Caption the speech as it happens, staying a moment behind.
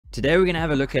Today we're going to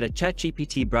have a look at a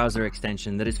ChatGPT browser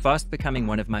extension that is fast becoming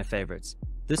one of my favorites.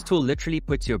 This tool literally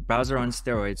puts your browser on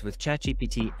steroids with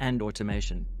ChatGPT and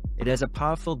automation. It has a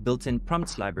powerful built-in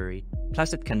prompts library,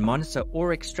 plus it can monitor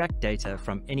or extract data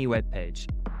from any web page.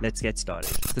 Let's get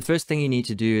started. The first thing you need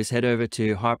to do is head over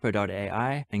to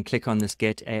HARPA.AI and click on this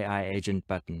Get AI Agent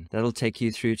button. That'll take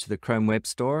you through to the Chrome Web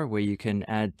Store where you can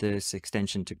add this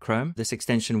extension to Chrome. This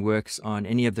extension works on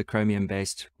any of the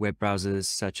Chromium-based web browsers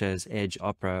such as Edge,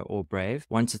 Opera, or Brave.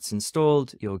 Once it's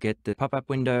installed, you'll get the pop-up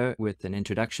window with an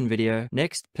introduction video.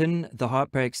 Next, pin the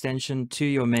HARPA extension to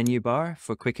your menu bar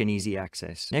for quick and easy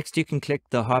access. Next, you can click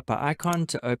the HARPA icon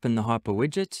to open the HARPA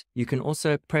widget. You can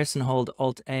also press and hold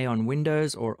Alt-A on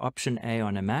Windows or Option-A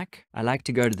on a Mac. I like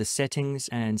to go to the settings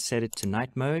and set it to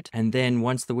night mode. And then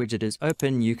once the widget is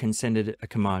open, you can send it a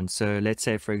command. So let's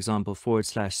say, for example,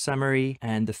 /summary.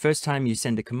 And the first time you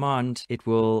send a command, it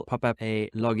will pop up a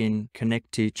login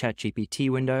connect to ChatGPT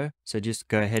window. So just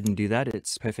go ahead and do that.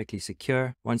 It's perfectly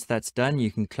secure. Once that's done,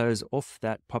 you can close off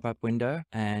that pop-up window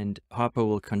and HARPA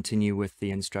will continue with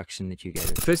the instruction that you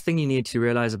gave it. The first thing you need to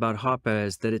realize about HARPA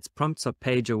is that its prompts are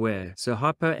page aware. So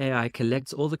HARPA.AI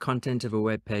collects all the content of a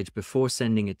web page before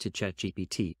sending it to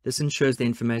ChatGPT. This ensures the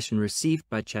information received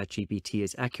by ChatGPT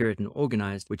is accurate and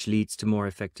organized, which leads to more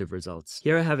effective results.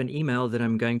 Here I have an email that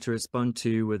I'm going to respond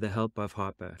to with the help of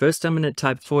HARPA. First, I'm going to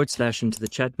type / into the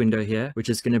chat window here, which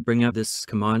is going to bring up this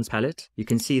commands palette. You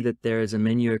can see that there is a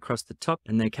menu across the top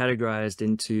and they're categorized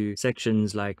into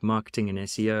sections like marketing and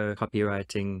SEO,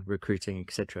 copywriting, recruiting,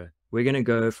 etc. We're going to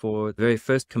go for the very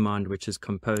first command, which is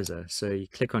Composer. So you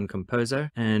click on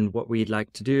Composer, and what we'd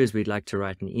like to do is we'd like to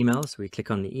write an email. So we click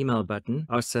on the email button,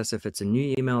 asks us if it's a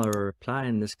new email or a reply.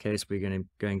 In this case, we're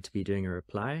going to be doing a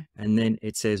reply. And then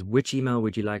it says, which email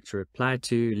would you like to reply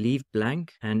to? Leave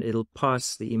blank, and it'll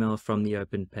pass the email from the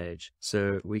open page.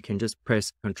 So we can just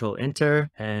press Control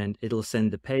Enter, and it'll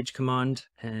send the page command.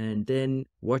 And then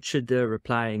what should the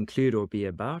reply include or be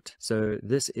about? So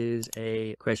this is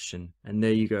a question, and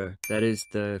there you go. That is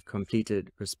the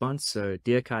completed response. So,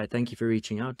 dear Kai, thank you for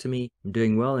reaching out to me. I'm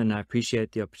doing well and I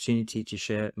appreciate the opportunity to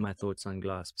share my thoughts on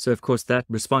GLASP. So, of course, that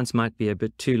response might be a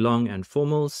bit too long and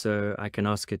formal, so I can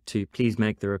ask it to please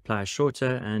make the reply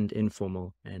shorter and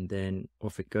informal. And then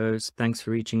off it goes. Thanks for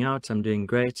reaching out. I'm doing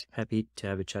great. Happy to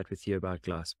have a chat with you about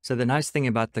GLASP. So the nice thing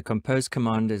about the compose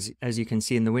command is, as you can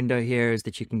see in the window here, is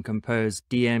that you can compose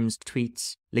DMs,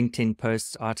 tweets, LinkedIn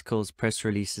posts, articles, press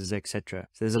releases, etc.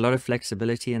 So there's a lot of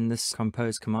flexibility in this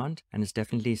compose command, and it's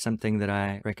definitely something that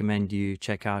I recommend you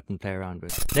check out and play around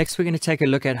with. Next, we're going to take a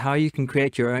look at how you can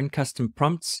create your own custom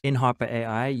prompts in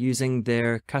HARPA.AI using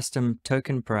their custom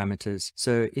token parameters.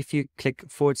 So if you click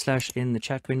 / in the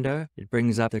chat window, it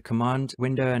brings up the command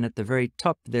window, and at the very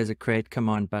top, there's a create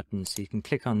command button. So you can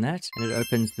click on that and it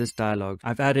opens this dialog.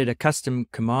 I've added a custom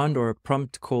command or a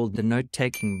prompt called the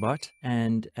note-taking bot.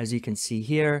 And as you can see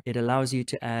here, it allows you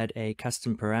to add a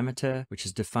custom parameter, which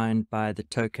is defined by the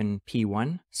token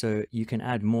P1. So you can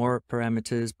add more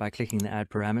parameters by clicking the add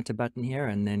parameter button here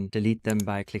and then delete them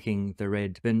by clicking the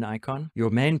red bin icon.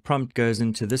 Your main prompt goes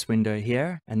into this window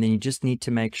here, and then you just need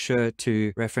to make sure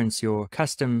to reference your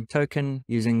custom token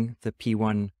using the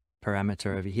P1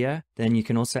 parameter over here. Then you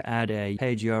can also add a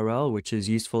page URL, which is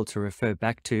useful to refer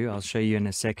back to. I'll show you in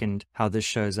a second how this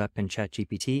shows up in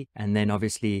ChatGPT. And then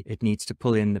obviously it needs to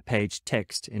pull in the page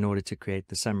text in order to create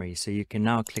the summary. So you can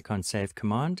now click on Save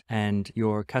Command, and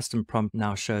your custom prompt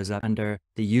now shows up under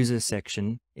the user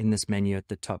section in this menu at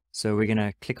the top. So we're going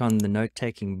to click on the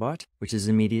note-taking bot, which is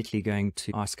immediately going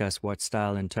to ask us what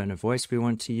style and tone of voice we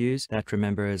want to use. That,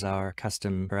 remember, is our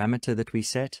custom parameter that we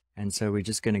set. And so we're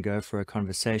just going to go for a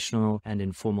conversational and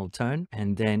informal tone,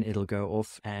 and then it'll go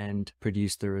off and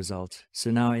produce the result.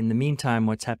 So now in the meantime,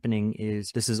 what's happening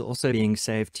is this is also being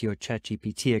saved to your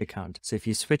ChatGPT account. So if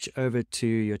you switch over to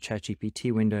your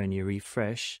ChatGPT window and you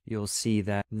refresh, you'll see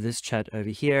that this chat over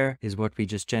here is what we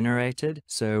just generated.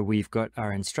 So we've got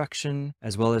our instruction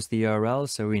as well as the URL,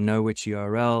 so we know which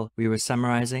URL we were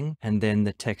summarizing, and then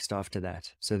the text after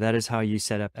that. So that is how you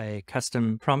set up a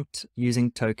custom prompt using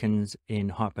tokens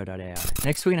in HARPA.AI.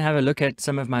 Next, we're going to have a look at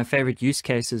some of my favorite use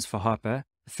cases for HARPA.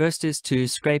 The first is to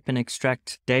scrape and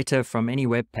extract data from any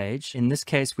web page. In this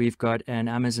case, we've got an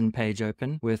Amazon page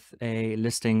open with a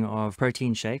listing of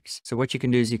protein shakes. So what you can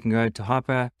do is you can go to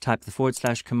HARPA, type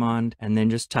the / command, and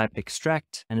then just type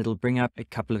extract, and it'll bring up a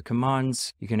couple of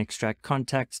commands. You can extract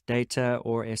contacts, data,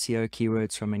 or SEO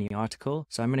keywords from any article.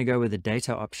 So I'm going to go with the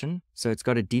data option. So it's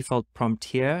got a default prompt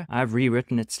here. I've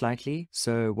rewritten it slightly.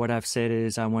 So what I've said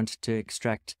is I want to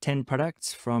extract 10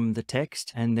 products from the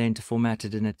text and then to format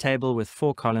it in a table with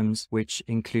 4 columns, which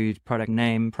include product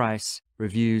name, price,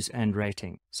 reviews, and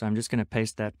rating. So I'm just going to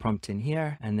paste that prompt in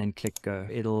here and then click go.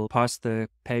 It'll pass the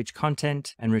page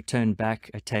content and return back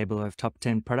a table of top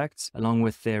 10 products along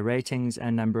with their ratings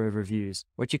and number of reviews.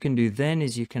 What you can do then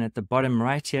is you can, at the bottom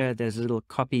right here, there's a little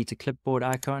copy to clipboard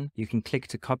icon. You can click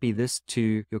to copy this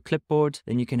to your clipboard.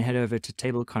 Then you can head over to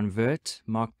table convert,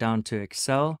 Markdown to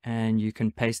Excel, and you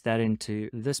can paste that into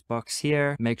this box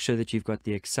here. Make sure that you've got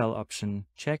the Excel option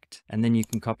checked, and then you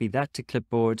can copy that to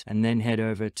clipboard and then head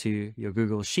over to your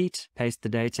Google Sheet, paste the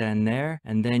data in there,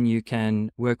 and then you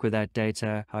can work with that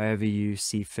data however you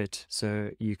see fit. So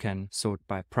you can sort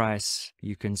by price,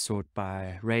 you can sort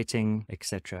by rating,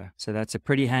 etc. So that's a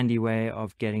pretty handy way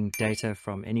of getting data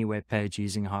from any web page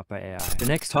using HARPA.AI. The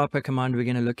next HARPA command we're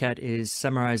going to look at is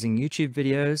summarizing YouTube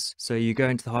videos. So you go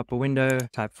into the HARPA window,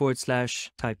 type /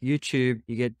 type YouTube,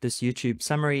 you get this YouTube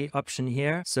summary option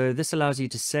here. So this allows you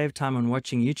to save time on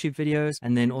watching YouTube videos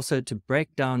and then also to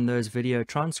break down those video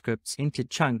transcripts into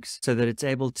chunks so that it's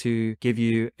able to give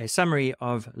you a summary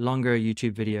of longer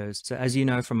YouTube videos. So as you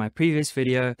know from my previous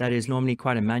video, that is normally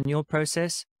quite a manual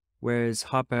process, whereas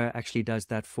HARPA actually does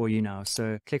that for you now.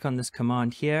 So click on this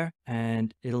command here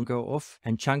and it'll go off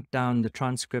and chunk down the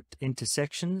transcript into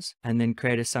sections and then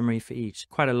create a summary for each.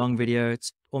 Quite a long video.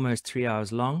 It's almost 3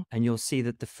 hours long, and you'll see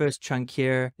that the first chunk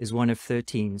here is one of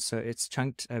 13. So it's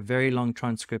chunked a very long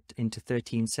transcript into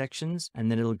 13 sections, and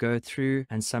then it'll go through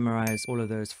and summarize all of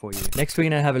those for you. Next, we're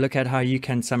going to have a look at how you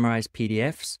can summarize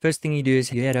PDFs. First thing you do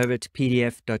is you head over to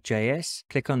pdf.js,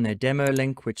 click on their demo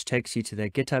link, which takes you to their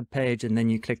GitHub page, and then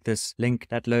you click this link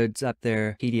that loads up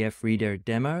their PDF reader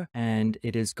demo, and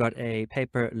it has got a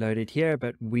paper loaded here,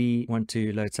 but we want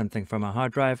to load something from our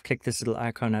hard drive. Click this little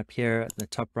icon up here at the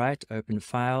top right, open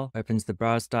file, opens the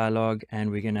browse dialog,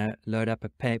 and we're going to load up a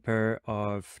paper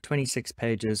of 26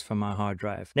 pages from our hard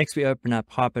drive. Next, we open up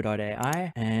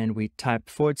HARPA.AI and we type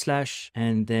 /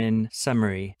 and then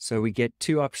summary. So we get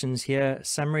two options here,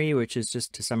 summary, which is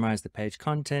just to summarize the page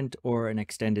content, or an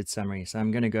extended summary. So I'm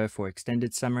going to go for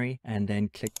extended summary and then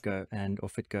click go, and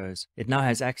off it goes. It now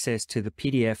has access to the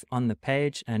PDF on the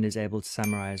page and is able to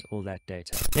summarize all that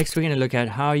data. Next, we're going to look at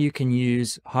how you can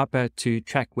use HARPA to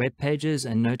track web pages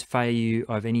and notify you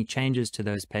of any changes to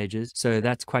those pages. So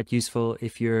that's quite useful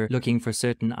if you're looking for a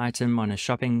certain item on a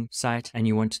shopping site and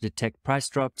you want to detect price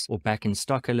drops or back in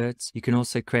stock alerts. You can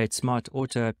also create smart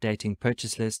auto-updating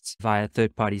purchase lists via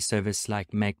third-party service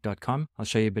like make.com. I'll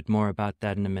show you a bit more about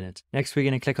that in a minute. Next, we're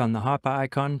going to click on the HARPA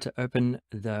icon to open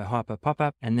the HARPA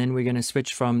pop-up, and then we're going to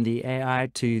switch from the AI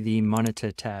to the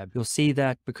monitor tab. You'll see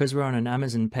that because we're on an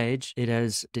Amazon page, it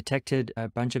has detected a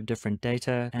bunch of different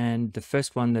data, and the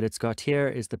first one that it's got here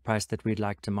is the price that we'd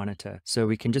like to monitor. So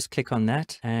we can just click on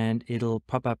that and it'll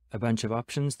pop up a bunch of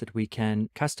options that we can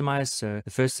customize. So the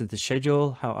first is the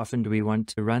schedule. How often do we want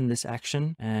to run this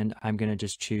action? And I'm going to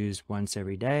just choose once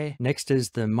every day. Next is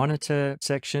the monitor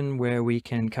section, where we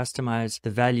can customize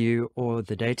the value or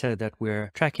the data that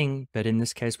we're tracking. But in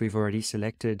this case, we've already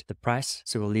selected the price,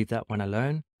 so we'll leave that one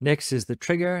alone. Next is the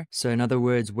trigger. So in other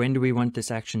words, when do we want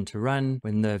this action to run?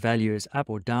 When the value is up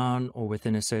or down or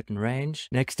within a certain range.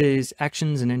 Next is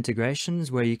actions and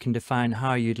integrations, where you can define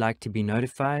how you'd like to be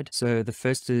notified. So the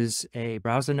first is a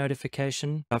browser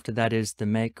notification. After that is the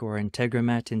Make or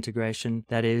Integromat integration.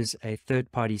 That is a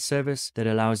third-party service that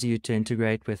allows you to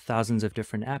integrate with thousands of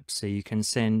different apps. So you can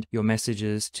send your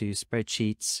messages to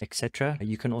spreadsheets, etc.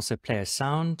 You can also play a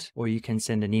sound, or you can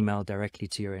send an email directly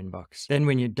to your inbox. Then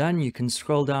when you're done, you can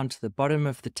scroll down to the bottom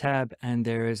of the tab and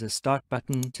there is a start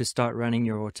button to start running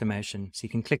your automation. So you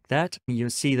can click that. You'll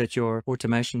see that your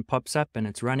automation pops up and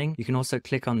it's running. You can also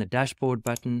click on the dashboard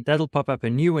button. That'll pop up a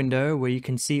new window where you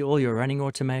can see all your running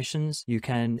automations. You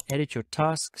can edit your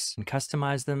tasks and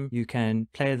customize them. You can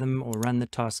play them or run the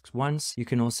tasks once. You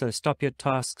can also stop your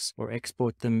tasks or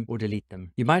export them or delete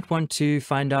them. You might want to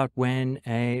find out when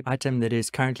an item that is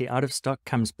currently out of stock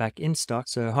comes back in stock.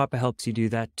 So HARPA helps you do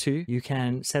that too. You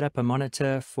can set up a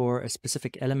monitor for a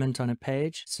specific element on a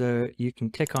page. So you can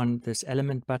click on this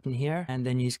element button here, and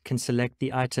then you can select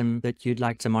the item that you'd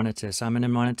like to monitor. So I'm going to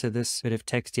monitor this bit of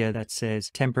text here that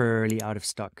says temporarily out of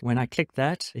stock. When I click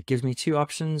that, it gives me two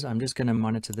options. I'm just going to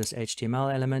monitor this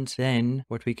HTML element. Then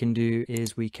what we can do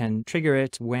is we can trigger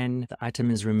it when the item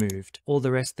is removed. All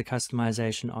the rest of the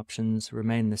customization options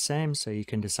remain the same. So you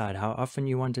can decide how often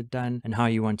you want it done and how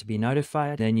you want to be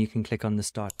notified. Then you can click on the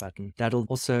start button. That'll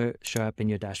also show up in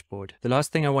your dashboard. The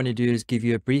last thing I want to do is give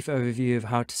you a brief overview of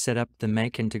how to set up the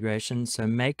Make integration. So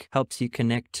Make helps you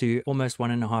connect to almost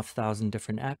 1,500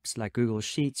 different apps like Google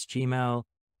Sheets, Gmail,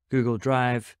 Google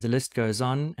Drive. The list goes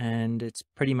on, and it's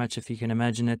pretty much, if you can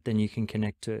imagine it, then you can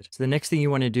connect to it. So the next thing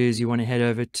you want to do is you want to head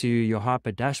over to your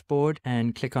HARPA dashboard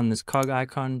and click on this cog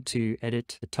icon to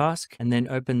edit the task, and then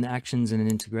open the Actions and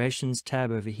Integrations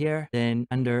tab over here. Then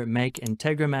under Make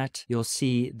Integromat, you'll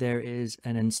see there is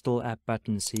an Install App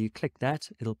button. So you click that,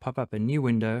 it'll pop up a new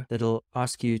window that'll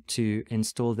ask you to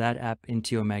install that app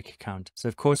into your Make account. So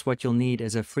of course what you'll need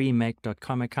is a free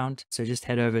Make.com account. So just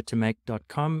head over to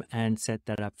Make.com and set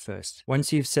that up first.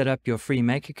 Once you've set up your free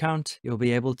Make account, you'll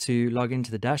be able to log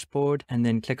into the dashboard and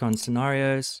then click on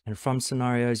Scenarios. And from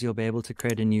Scenarios, you'll be able to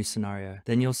create a new scenario.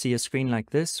 Then you'll see a screen like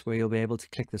this where you'll be able to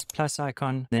click this plus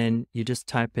icon. Then you just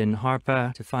type in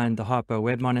HARPA to find the HARPA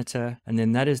web monitor. And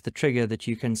then that is the trigger that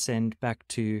you can send back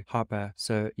to HARPA.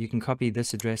 So you can copy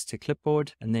this address to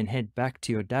clipboard and then head back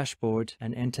to your dashboard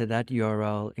and enter that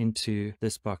URL into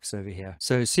this box over here.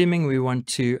 So assuming we want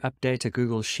to update a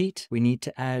Google Sheet, we need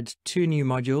to add 2 new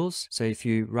modules. So if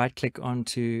you right click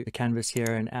onto the canvas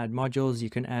here and add modules, you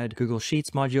can add Google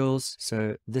Sheets modules.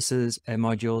 So this is a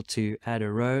module to add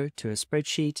a row to a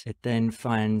spreadsheet. It then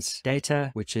finds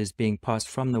data, which is being passed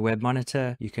from the web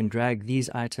monitor. You can drag these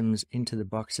items into the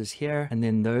boxes here, and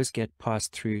then those get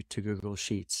passed through to Google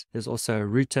Sheets. There's also a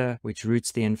router, which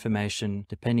routes the information,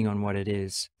 depending on what it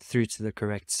is, through to the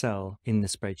correct cell in the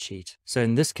spreadsheet. So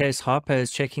in this case, HARPA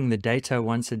is checking the data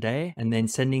once a day and then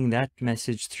sending that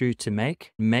message through to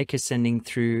Make. Make is sending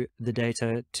through the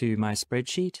data to my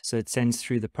spreadsheet. So it sends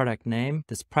through the product name.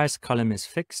 This price column is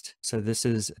fixed. So this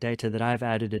is data that I've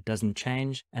added. It doesn't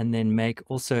change. And then Make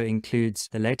also includes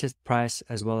the latest price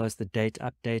as well as the date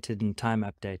updated and time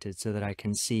updated, so that I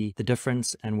can see the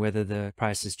difference and whether the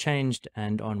price has changed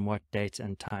and on what date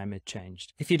and time it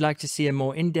changed. If you'd like to see a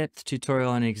more in-depth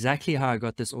tutorial on exactly how I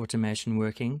got this automation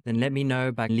working, then let me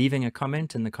know by leaving a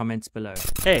comment in the comments below.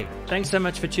 Hey, thanks so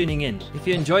much for tuning in. If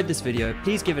you enjoyed this video,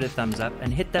 please give it a thumbs up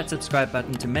and hit that subscribe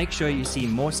button to make sure you see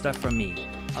more stuff from me.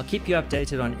 I'll keep you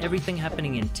updated on everything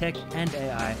happening in tech and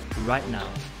AI right now.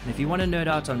 And if you want to nerd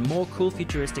out on more cool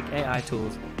futuristic AI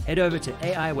tools, head over to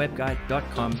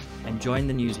aiwebguide.com and join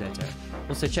the newsletter.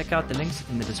 Also check out the links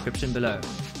in the description below.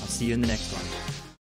 I'll see you in the next one.